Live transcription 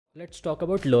Let's talk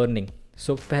about learning.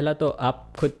 सो पहला तो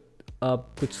आप खुद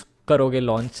कुछ करोगे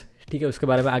लॉन्च, ठीक है, उसके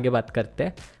बारे में आगे बात करते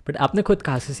हैं। बट आपने खुद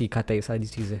कहाँ से सीखा था ये सारी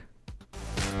चीज़ें?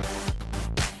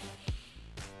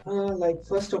 हाँ, लाइक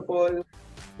फर्स्ट ऑफ ऑल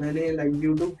मैंने लाइक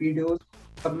यूट्यूब वीडियोस।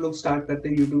 सब लोग स्टार्ट करते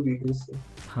हैं यूट्यूब वीडियोस से।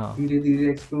 हाँ, धीरे धीरे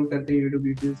एक्सप्लोर करते हैं यूट्यूब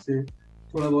वीडियोस से।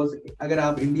 थोड़ा बहुत अगर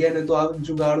आप इंडियन है तो आप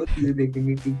जुगाड़ू चीजें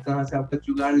देखेंगे कि कहाँ से आपका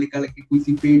जुगाड़ निकाल के कोई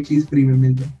सी पेड चीज फ्री में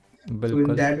मिल जाए। सो इन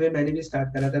बिल्कुल। दैट वे मैंने भी स्टार्ट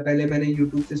करा था। पहले मैंने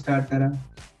यूट्यूब से स्टार्ट करा।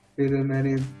 फिर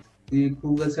मैंने ये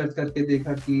गूगल सर्च करके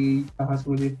देखा कि कहाँ से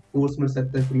मुझे कोर्स मिल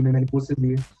सकता है फ्री में। मैंने कोर्सेज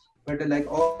लिए। But like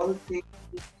all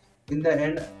in the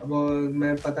end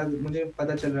मैं पता मुझे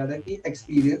पता चल रहा था कि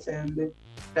experience and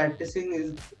practising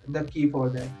is the key for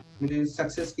that. मुझे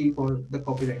सक्सेस की फॉर द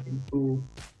कॉपी राइटिंग। तो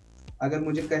अगर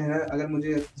मुझे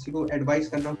किसी को एडवाइस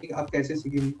करना हो कि आप कैसे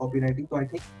सीखेंगे कॉपी राइटिंग, तो आई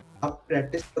थिंक आप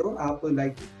प्रैक्टिस करो। आप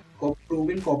लाइक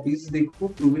प्रूवन कॉपीज देखो।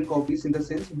 Proven copies in the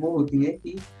sense वो होती है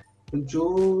कि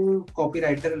जो कॉपी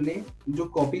राइटर ने जो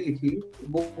कॉपी लिखी,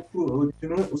 वो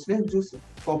जिन्होंने उसने जो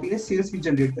कॉपी ने सेल्स भी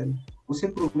जनरेट करी, उसे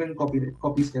प्रूवन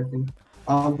कॉपीज कहते हैं।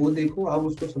 आप वो देखो, आप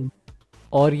उसको सुनो।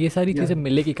 और ये सारी या चीज़ें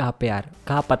मिलेगी कहाँ पे यार?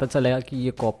 कहाँ पता चलेगा कि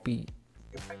ये कॉपी?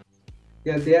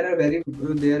 या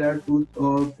देयर आर 2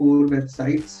 और 4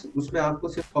 वेबसाइट्स। उसमें आपको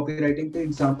सिर्फ कॉपी राइटिंग के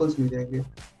एग्जांपल्स मिल जाएंगे।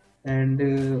 And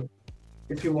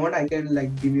if you want I can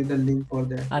like give you the link for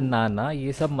that to. ना ना,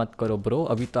 ये सब मत करो ब्रो।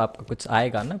 अभी तो आपका कुछ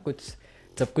आएगा ना, कुछ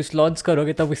जब कुछ लॉन्च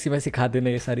करोगे तब उसी में सिखा देना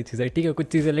ये सारी चीज़ें, ठीक है? कुछ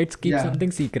चीज़ें लेट्स कीप या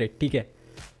समथिंग सीक्रेट, ठीक है?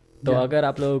 तो या अगर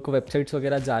आप लोगों को वेबसाइट्स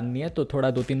वगैरह जाननी है तो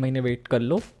थोड़ा 2-3 महीने वेट कर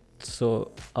लो।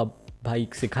 सो अब भाई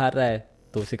सिखा रहा है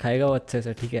तो सिखाएगा वो अच्छे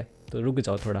से, ठीक है? तो रुक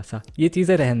जाओ थोड़ा सा, ये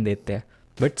चीज़ें रहन देते हैं।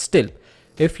 But still,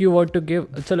 if you want to give,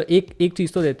 चलो एक एक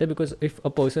चीज़ तो देते हैं, because if a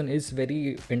person is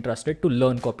very interested to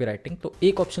learn copywriting तो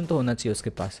एक ऑप्शन तो होना चाहिए उसके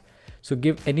पास। So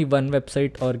give any one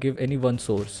website और give any one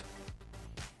source.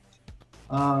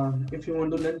 If you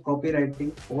want to learn copy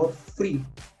writing for free,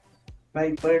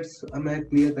 भाई पर मैं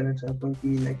क्लियर करना चाहता हूँ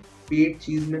कि लाइक पेड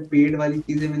चीज में पेड वाली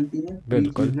चीजें मिलती है, फ्री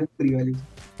बिल्कुल। चीज में फ्री वाली।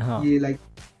 हाँ, ये लाइक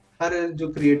हर जो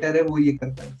क्रिएटर है वो ये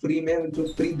करता है। फ्री में जो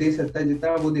फ्री दे सकता है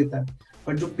जितना वो देता है।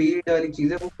 पर जो पेड वाली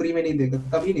चीज है वो फ्री में नहीं देगा,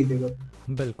 कभी नहीं देगा।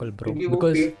 बिल्कुल ब्रो, क्योंकि वो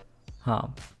बिकॉज पेड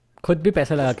हाँ, खुद भी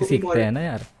पैसा लगा के उसको भी सीखते हैं ना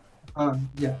यार।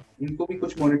 हाँ, या इनको भी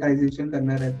कुछ मोनेटाइजेशन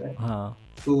करना रहता है। हाँ।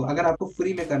 तो अगर आपको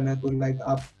फ्री में करना है तो लाइक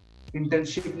आप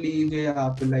इंटर्नशिप लीजिए,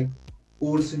 आप लाइक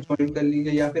कोर्स ज्वाइन कर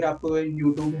लीजिए, या फिर आपको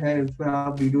यूट्यूब है उसमें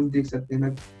आप वीडियोस देख सकते हैं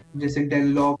ना। जैसे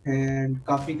डेनलॉग है,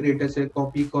 काफी क्रिएटर्स है,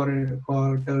 कॉपी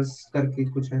क्वार्टर्स करके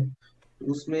कुछ है।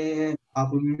 उसमें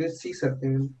आप उनमें सीख सकते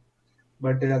हैं।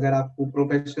 बट अगर आपको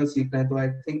प्रोफेशनल सीखना है तो I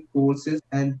think courses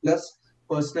and plus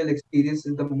personal experience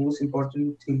is the most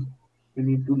important thing you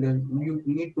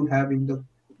need to have in the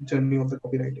journey of the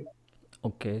copywriting.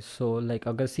 Okay, so like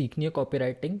अगर सीखनी है कॉपी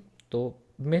राइटिंग तो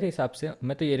मेरे हिसाब से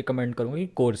मैं तो ये रिकमेंड करूँगा कि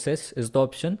courses is the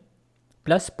option,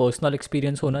 plus personal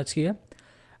experience होना चाहिए।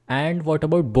 And what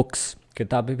about books?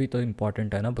 किताबें भी तो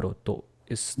इम्पॉर्टेंट है ना ब्रो, तो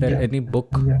is there Yeah, any book?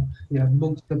 yeah, yeah.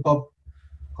 Books, the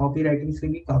copywriting से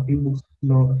भी काफी बुक्स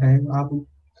हैं आप।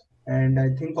 एंड आई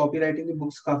थिंक कॉपीराइटिंग की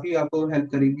बुक्स काफी आपको हेल्प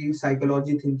करेगी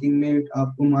साइकोलॉजी थिंकिंग में,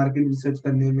 आपको मार्केट रिसर्च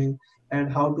करने में, and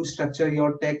how to structure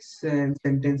your text and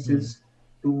sentences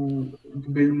to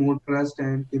build more trust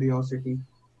and curiosity.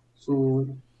 So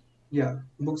या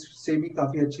बुक्स से भी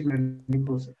काफी अच्छी लर्निंग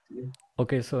हो सकती है।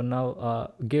 Okay, so now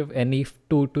give any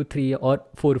 2 to 3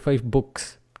 और 4 or 5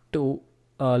 books to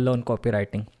learn copy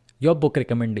writing. Your book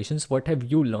recommendations, what have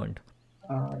you learned?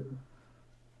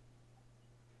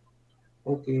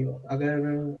 Okay,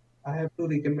 अगर I have to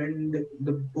recommend the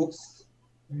books,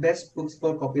 best books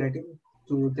for copywriting,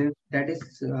 so that is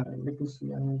let me see,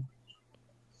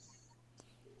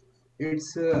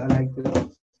 it's like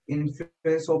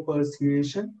influence of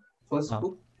persuasion, first हाँ,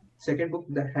 book. Second book,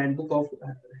 the handbook of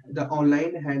the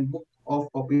online handbook of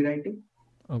copywriting.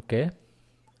 Okay.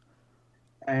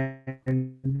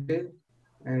 and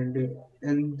and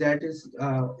and that is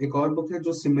एक और book है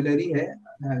जो similar ही है,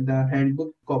 the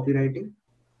handbook copywriting.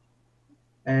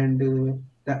 And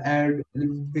the ad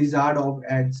wizard of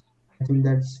ads. I think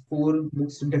that's 4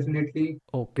 books definitely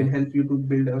okay, will help you to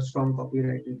build a strong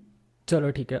copywriting. चलो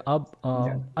ठीक है। अब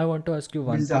Yeah, I want to ask you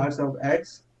one thing. wizards of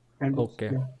ads, handbooks. Okay,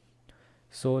 Yeah,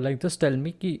 so like just tell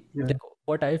me कि yeah, देखो,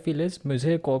 what I feel is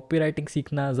मुझे copywriting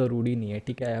सीखना ज़रूरी नहीं है,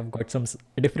 ठीक है? I have got some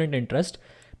different interest.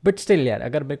 But still यार,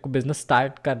 अगर मेरे को बिजनेस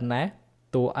स्टार्ट करना है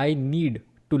तो I need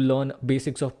to learn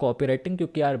basics of copywriting,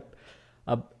 क्योंकि यार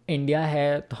अब इंडिया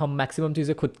है तो हम मैक्सिमम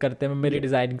चीज़ें खुद करते हैं। मैं मेरी yeah.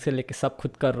 डिज़ाइनिंग से लेके सब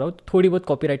खुद कर रहा हूँ, तो थोड़ी बहुत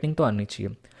कॉपी राइटिंग तो आनी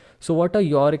चाहिए। So what are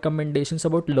your recommendations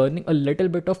about learning a little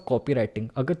bit of copywriting,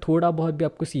 अगर थोड़ा बहुत भी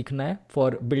आपको सीखना है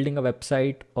फॉर बिल्डिंग अ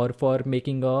वेबसाइट और for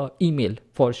making a email,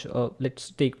 for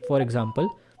let's take for example,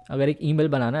 अगर एक ईमेल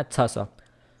बनाना है अच्छा सा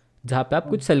जहाँ पे आप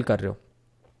कुछ सेल कर रहे हो,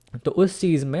 तो उस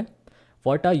चीज़ में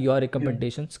what are your Yeah.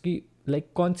 Recommendations की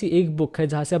कौन सी एक बुक है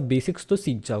जहाँ से आप बेसिक्स तो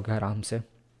सीख जाओगे आराम से?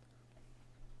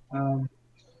 Um,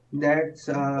 that's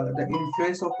the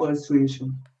influence of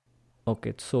persuasion.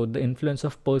 Okay, so the influence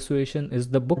of persuasion is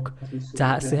the book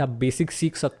जहाँ से Yeah. आप बेसिक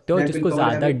सीख सकते हो That will जिसको cover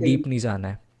ज़्यादा everything. डीप नहीं जाना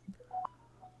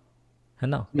है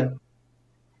ना? Yeah.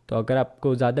 तो अगर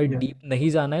आपको ज़्यादा Yeah. डीप नहीं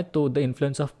जाना है तो द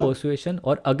इन्फ्लुएंस ऑफ परसुएशन,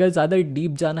 और अगर ज़्यादा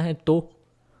डीप जाना है तो?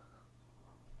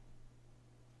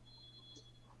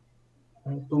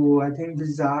 So I think the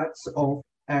arts of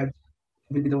act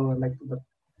will be the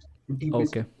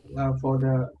deepest okay, for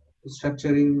the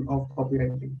structuring of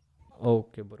copywriting.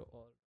 Okay bro.